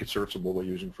then make it searchable by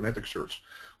using phonetic search.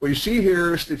 What you see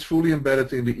here is it's fully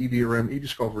embedded in the EDRM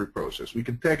eDiscovery process. We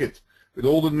can tag it with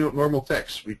all the normal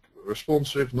text,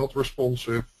 responsive, not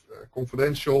responsive,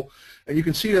 confidential, and you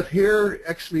can see that here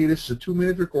actually this is a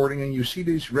 2-minute recording, and you see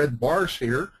these red bars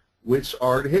here, which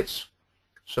are the hits.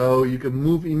 So you can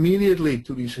move immediately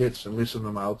to these hits and listen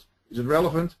them out. Is it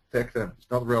relevant? Tag them.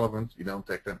 It's not relevant, you don't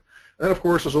tag them. And then of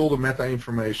course there's all the meta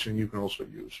information you can also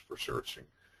use for searching.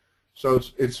 So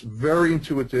it's very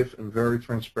intuitive and very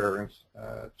transparent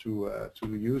to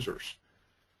the users.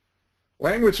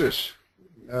 Languages.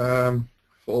 For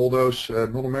all those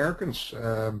non-Americans,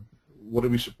 what do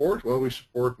we support? Well, we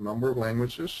support a number of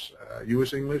languages.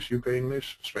 US English, UK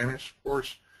English, Spanish, of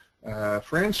course,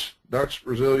 French, Dutch,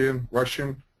 Brazilian,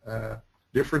 Russian,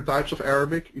 different types of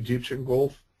Arabic, Egyptian,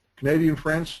 Gulf, Canadian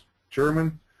French,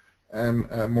 German, and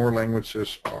more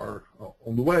languages are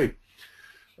on the way.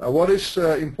 What is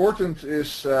important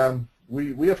is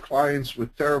we have clients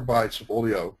with terabytes of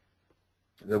audio.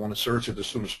 They want to search it as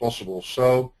soon as possible.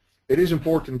 So it is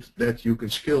important that you can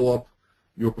scale up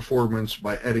your performance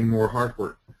by adding more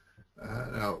hardware.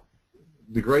 Now,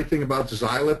 the great thing about the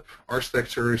ZyLAB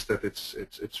architecture is that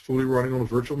it's fully running on a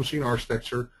virtual machine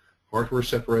architecture, hardware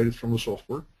separated from the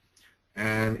software,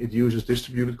 and it uses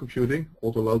distributed computing,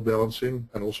 auto load balancing,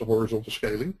 and also horizontal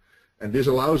scaling. And this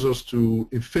allows us to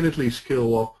infinitely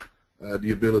scale up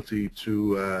the ability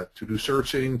to do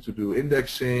searching, to do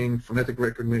indexing, phonetic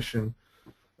recognition,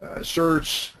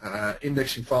 search,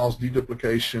 indexing files,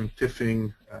 deduplication,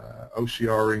 TIFFing,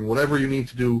 OCRing, whatever you need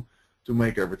to do to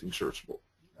make everything searchable.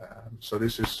 So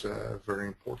this is very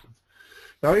important.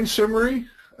 Now, in summary,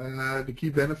 the key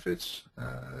benefits,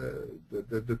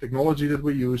 the technology that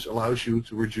we use allows you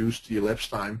to reduce the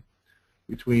elapsed time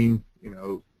between,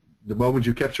 the moment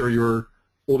you capture your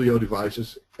audio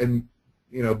devices and,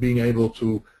 being able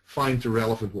to find the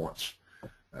relevant ones.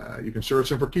 You can search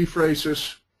them for key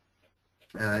phrases.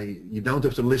 You don't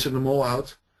have to listen them all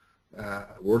out.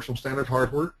 Works on standard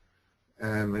hardware,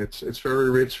 and it's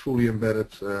very rich, fully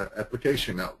embedded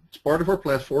application. Now, it's part of our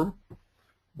platform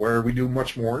where we do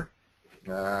much more,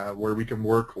 where we can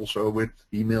work also with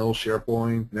email,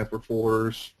 SharePoint, network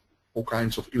folders, all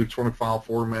kinds of electronic file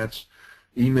formats,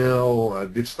 email,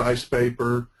 digitized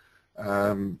paper,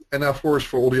 and of course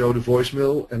for audio, the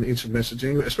voicemail and instant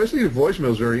messaging. Especially the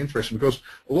voicemail is very interesting because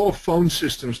a lot of phone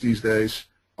systems these days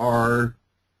are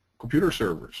computer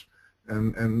servers,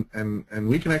 and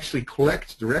we can actually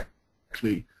collect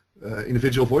directly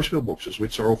individual voicemail boxes,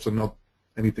 which are often not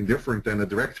anything different than a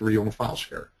directory on a file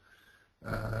share.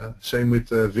 Same with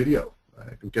video.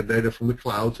 You can get data from the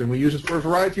cloud, and we use it for a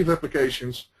variety of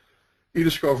applications: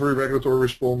 eDiscovery, regulatory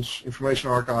response, information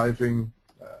archiving,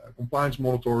 compliance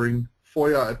monitoring,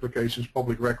 FOIA applications,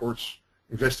 public records,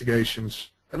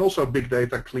 investigations, and also big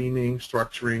data cleaning,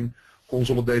 structuring,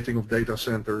 consolidating of data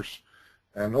centers,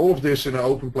 and all of this in an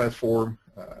open platform,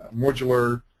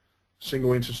 modular,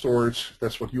 single instance storage, if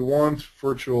that's what you want,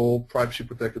 virtual, privacy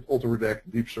protected, auto-redact,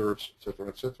 deep search, etc.,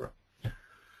 etc.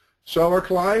 So our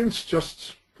clients,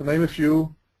 just to name a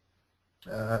few,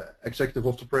 executive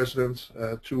of the president,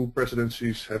 2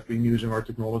 presidencies have been using our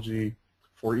technology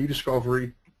for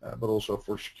eDiscovery, but also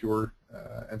for secure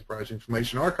enterprise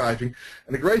information archiving.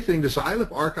 And the great thing, the ZyLAB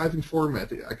archiving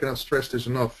format, I cannot stress this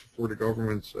enough for the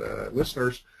government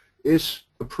listeners, is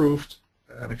approved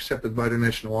and accepted by the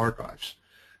National Archives.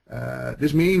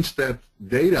 This means that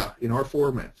data in our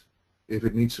format, if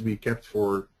it needs to be kept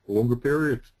for a longer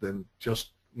period than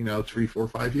just 3, 4,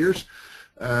 5 years,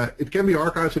 it can be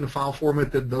archived in a file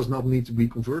format that does not need to be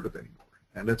converted anymore.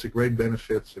 And that's a great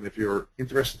benefit. And if you're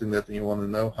interested in that and you want to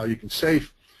know how you can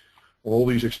save all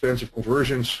these expensive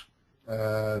conversions,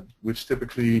 which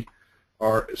typically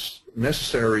are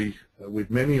necessary with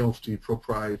many of the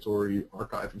proprietary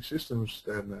archiving systems,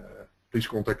 then please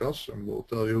contact us and we'll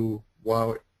tell you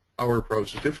why our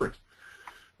approach is different.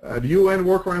 The UN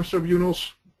War Crimes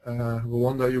Tribunals,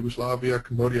 Rwanda, Yugoslavia,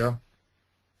 Cambodia,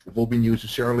 have all been using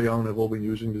Sierra Leone, have all been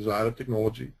using the ZyLAB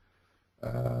technology,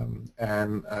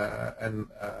 and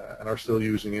are still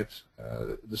using it.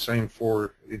 The same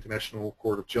for the International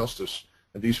Court of Justice.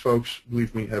 And these folks,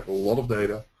 believe me, have a lot of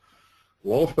data, a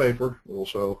lot of paper, but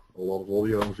also a lot of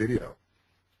audio and video.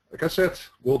 Like I said,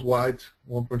 worldwide,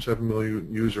 1.7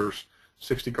 million users,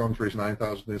 60 countries,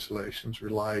 9,000 installations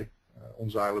rely on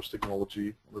ZyLAB's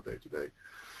technology on a day-to-day.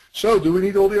 So, do we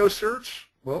need audio search?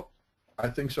 Well, I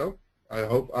think so. I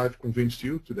hope I've convinced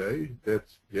you today that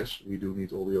yes, we do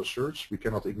need audio search. We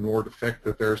cannot ignore the fact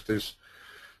that there's this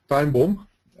time bomb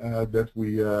that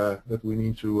we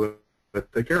need to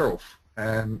take care of.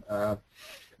 And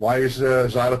why is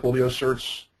ZyLAB audio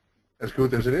search as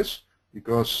good as it is?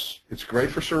 Because it's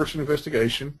great for search and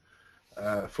investigation.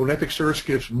 Phonetic search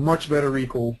gives much better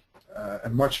recall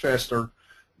and much faster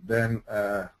than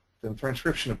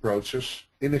transcription approaches.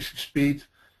 Index speed,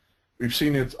 we've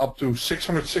seen it up to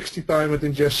 660 times with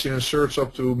ingestion, and search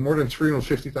up to more than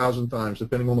 350,000 times,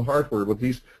 depending on the hardware. But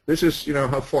this is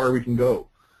how far we can go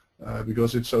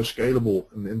because it's so scalable.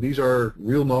 And these are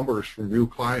real numbers from real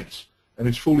clients. And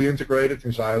it's fully integrated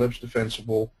in ZyLAB's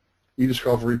defensible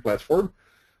eDiscovery platform,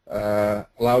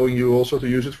 allowing you also to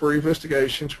use it for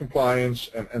investigations, compliance,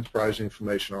 and enterprise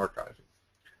information archiving.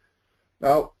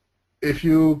 Now, if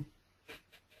you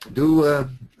do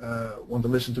want to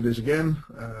listen to this again,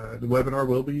 the webinar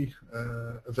will be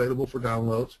available for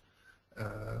download.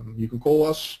 You can call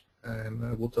us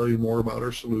and we'll tell you more about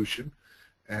our solution.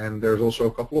 And there's also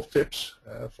a couple of tips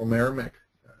from Merrimack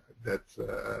that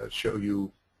show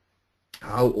you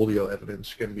how audio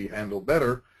evidence can be handled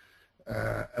better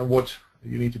and what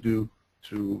you need to do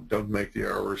to don't make the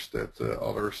errors that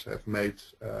others have made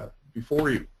before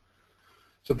you.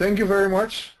 So thank you very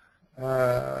much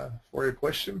for your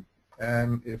question,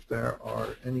 and if there are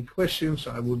any questions,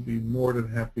 I would be more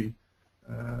than happy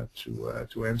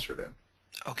to answer them.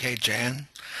 Okay, Jan,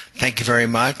 thank you very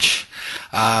much.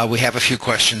 We have a few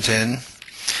questions in.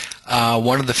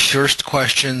 One of the first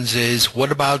questions is,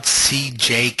 what about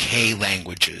CJK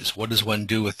languages? What does one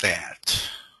do with that?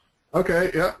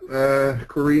 Okay, yeah,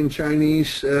 Korean,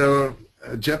 Chinese,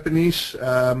 Japanese.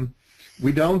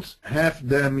 We don't have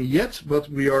them yet, but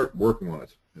we are working on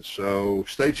it. So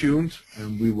stay tuned,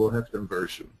 and we will have them very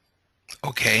soon.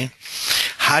 Okay.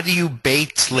 How do you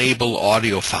Bates label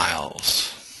audio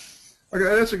files? Okay,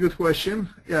 that's a good question.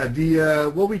 Yeah,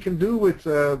 what we can do with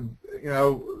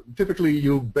typically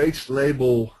you Bates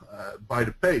label by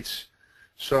the page.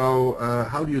 So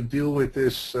how do you deal with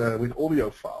this with audio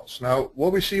files? Now,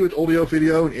 what we see with audio,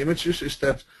 video, and images is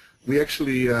that we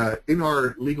actually, in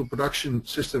our legal production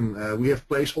system, we have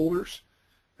placeholders.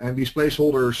 And these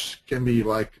placeholders can be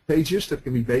like pages that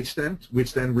can be Bates stamped,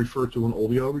 which then refer to an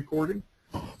audio recording.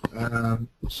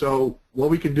 So what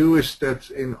we can do is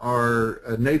that in our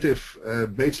native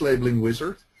Bates labeling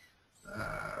wizard,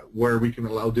 where we can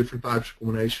allow different types of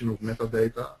combination of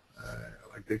metadata,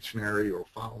 like dictionary or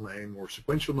file name or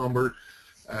sequential number,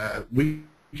 we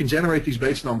can generate these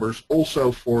Bates numbers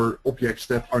also for objects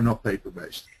that are not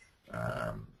paper-based.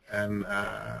 And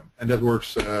that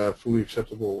works fully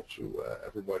acceptable to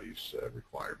everybody's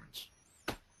requirements.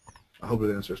 I hope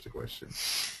it answers the question.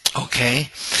 Okay.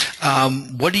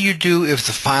 What do you do if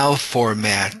the file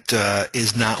format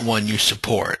is not one you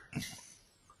support?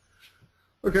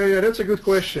 Okay, yeah, that's a good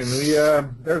question.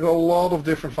 There's a lot of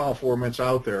different file formats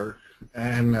out there,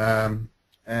 and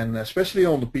especially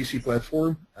on the PC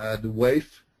platform, the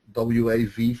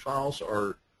WAV files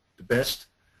are the best.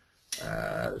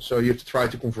 So you have to try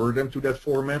to convert them to that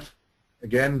format.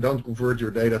 Again, don't convert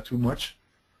your data too much.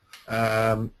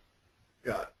 Yeah,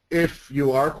 if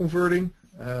you are converting,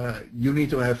 you need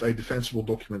to have a defensible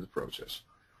documented process.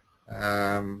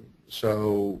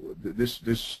 So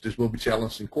this will be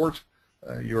challenged in court.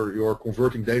 You're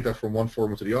converting data from one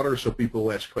format to the other, so people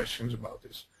will ask questions about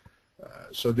this.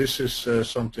 So this is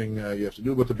something you have to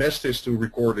do, but the best is to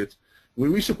record it.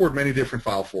 We support many different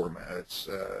file formats.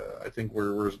 I think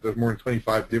there's more than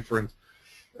 25 different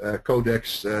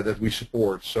codecs that we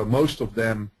support. So most of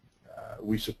them,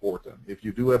 we support them. If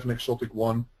you do have an exotic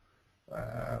one,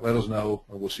 let us know,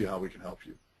 and we'll see how we can help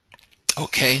you.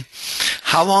 Okay.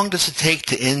 How long does it take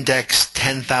to index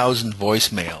 10,000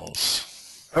 voicemails?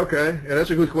 Okay, yeah, that's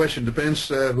a good question. Depends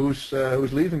who's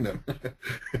leaving them.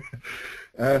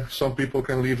 Some people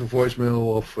can leave a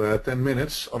voicemail of 10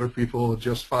 minutes, other people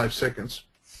just 5 seconds.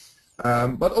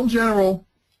 But in general,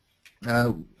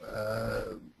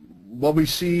 what we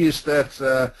see is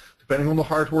that depending on the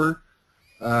hardware,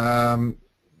 10,000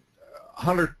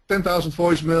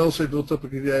 voicemails, it will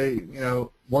typically take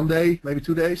 1 day, maybe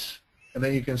 2 days, and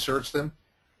then you can search them.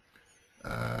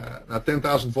 Now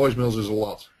 10,000 voicemails is a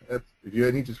lot. If you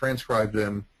need to transcribe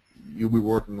them, you'll be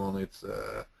working on it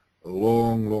a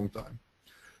long time.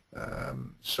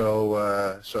 So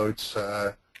it's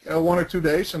 1 or 2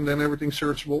 days, and then everything's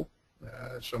searchable.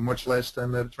 So much less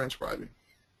than transcribing.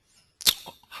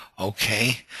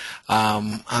 Okay.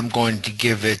 I'm going to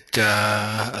give it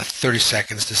 30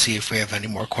 seconds to see if we have any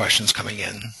more questions coming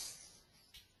in.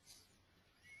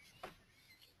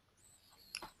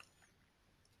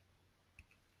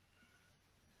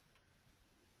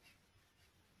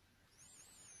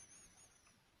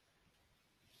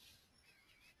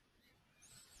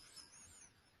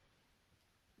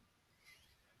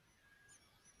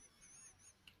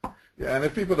 Yeah, and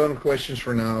if people don't have questions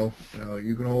for now,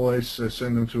 you can always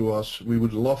send them to us. We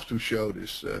would love to show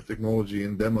this technology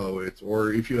and demo it.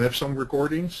 Or if you have some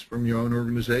recordings from your own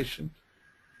organization,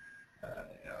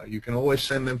 you can always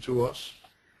send them to us.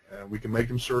 We can make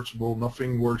them searchable.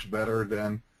 Nothing works better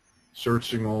than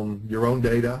searching on your own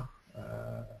data,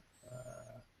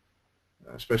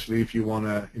 especially if you want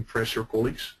to impress your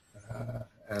colleagues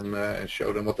and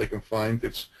show them what they can find.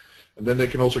 And then they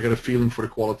can also get a feeling for the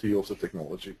quality of the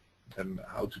technology and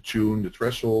how to tune the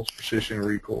thresholds, precision,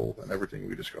 recall, and everything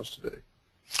we discussed today.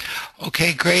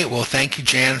 Okay, great. Well, thank you,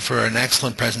 Jan, for an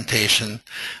excellent presentation.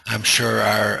 I'm sure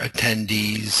our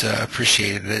attendees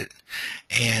appreciated it,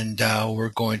 and we're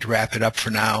going to wrap it up for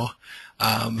now.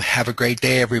 Have a great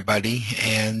day, everybody,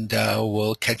 and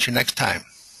we'll catch you next time.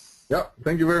 Yeah,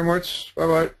 thank you very much.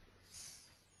 Bye-bye.